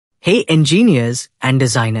Hey engineers and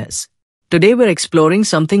designers. Today we're exploring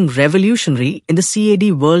something revolutionary in the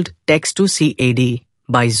CAD world, Text-to-CAD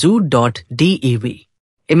by Zoo.dev.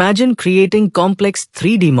 Imagine creating complex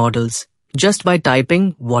 3D models just by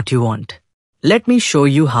typing what you want. Let me show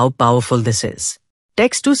you how powerful this is.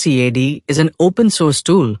 Text-to-CAD is an open source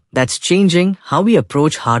tool that's changing how we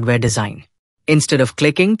approach hardware design. Instead of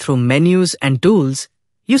clicking through menus and tools,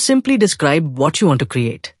 you simply describe what you want to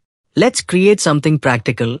create. Let's create something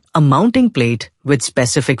practical, a mounting plate with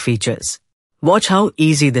specific features. Watch how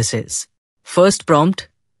easy this is. First prompt,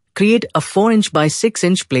 create a 4" by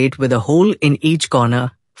 6" plate with a hole in each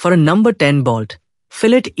corner for a number 10 bolt.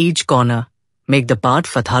 Fillet each corner. Make the part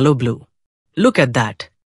phthalo blue. Look at that.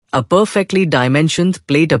 A perfectly dimensioned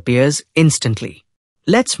plate appears instantly.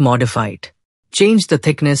 Let's modify it. Change the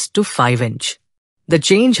thickness to 5". The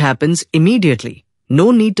change happens immediately.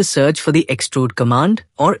 No need to search for the extrude command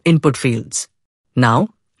or input fields.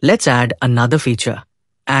 Now, let's add another feature.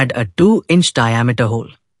 Add a 2" diameter hole,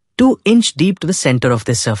 2" deep to the center of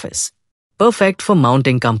this surface. Perfect for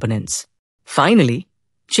mounting components. Finally,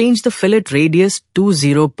 change the fillet radius to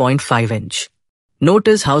 0.5".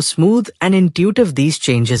 Notice how smooth and intuitive these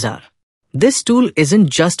changes are. This tool isn't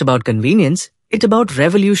just about convenience, it's about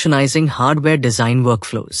revolutionizing hardware design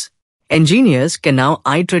workflows. Engineers can now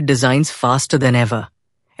iterate designs faster than ever,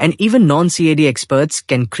 and even non-CAD experts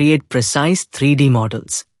can create precise 3D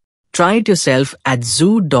models. Try it yourself at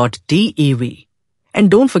zoo.dev.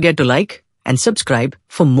 And don't forget to like and subscribe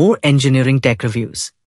for more engineering tech reviews.